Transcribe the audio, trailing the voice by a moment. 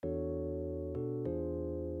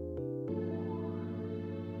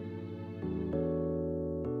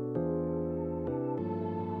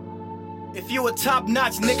If you a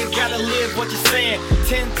top-notch nigga, gotta live what you're saying.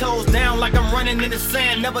 10 toes down like I'm running in the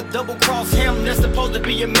sand. Never double-cross him, that's supposed to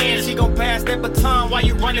be your man. She gon' pass that baton while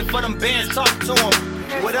you running for them bands. Talk to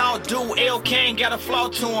him. What I'll do, LK ain't got a flaw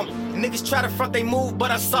to him. Niggas try to front they move,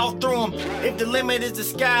 but I saw through them. If the limit is the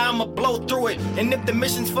sky, I'ma blow through it. And if the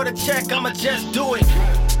mission's for the check, I'ma just do it.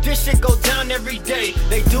 This shit go down every day.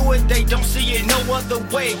 They do it, they don't see it no other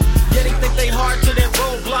way. Yeah, they think they hard till that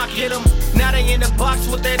roadblock hit them. Now they in the box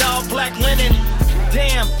with that all black linen.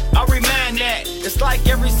 Damn, I remind that. It's like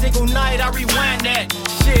every single night I rewind that.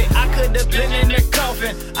 Shit, I could've been in that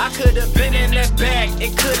coffin. I could've been in that bag.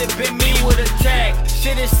 It could've been me with a tag.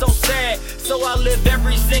 Shit is so sad, so I live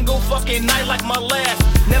every single fucking night like my last.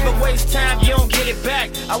 Never waste time, you don't get it back.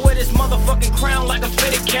 I wear this motherfucking crown like a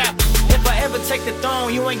fitted cap. If I ever take the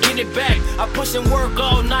throne, you ain't getting it back. I push and work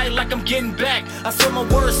all night like I'm getting back. I swear my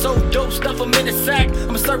words so dope, stuff them in the sack.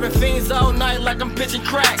 I'm serving fiends all night like I'm pitching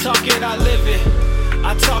crack. Talk it, I live it.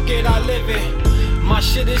 I talk it, I live it. My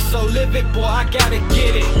shit is so livid, boy, I gotta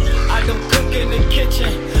get it. I don't cook in the kitchen,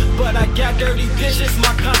 but I got dirty dishes.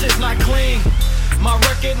 My conscience not clean, my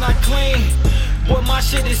record not clean. Boy, my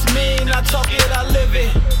shit is mean. I talk it, I live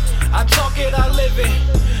it. I talk it, I live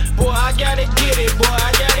it. Boy, I gotta get it, boy,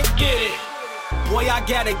 I gotta get it. Boy, I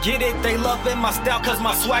gotta get it. They loving my style cause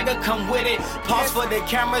my swagger come with it. Pause for the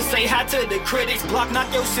camera, say hi to the critics. Block,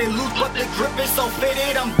 knock your shit loose, but the grip is so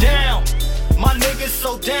fitted. I'm down, my niggas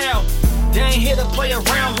so down. They ain't here to play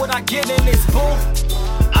around when I get in this booth.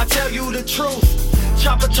 I tell you the truth.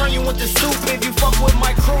 Chopper turn you into soup if you fuck with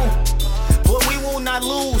my crew. Boy, we will not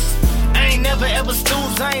lose. I ain't never ever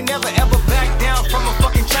snooze. I ain't never ever back down from a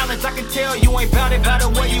fucking challenge. I can tell you ain't bout it by the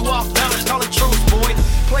way you off balance. Call it truth, boy.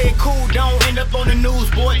 Play it cool, don't end up on the news,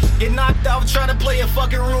 boy. Get knocked out trying to play a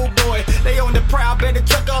fucking rude boy. They on the prowl, better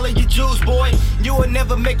tuck all of your Jews, boy. You will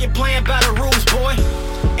never make it playing by the rules, boy.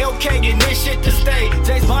 LK getting this shit to stay.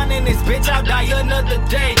 Jay's Bond in this bitch, I'll die another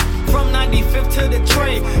day. From 95th to the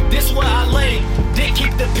trade, this where I lay. Dick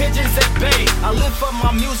keep the pigeons at bay. I live for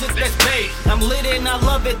my music, that's bae. I'm lit and I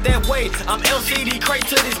love it that way. I'm LCD crate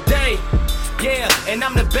to this day. Yeah, and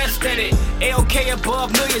I'm the best at it. LK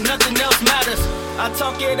above million, nothing else matters. I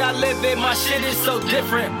talk it, I live it, my shit is so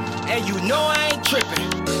different. And you know I ain't tripping.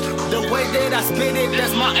 The way that I spit it,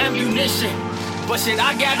 that's my ammunition. But shit,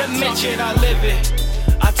 I gotta mention, I live it.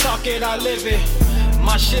 I talk it, I live it.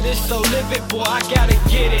 My shit is so livid, boy, I gotta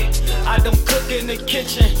get it. I don't cook in the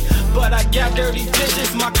kitchen, but I got dirty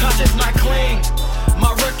dishes. My conscience not clean,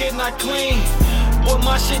 my record not clean. Boy,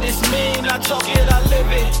 my shit is mean. I talk it, I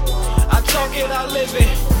live it. I talk it, I live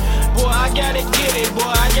it. Boy, I gotta get it, boy,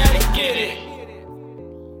 I gotta get it.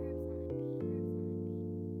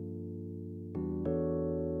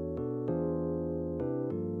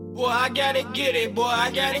 Boy, I gotta get it, boy,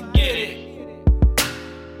 I gotta get it.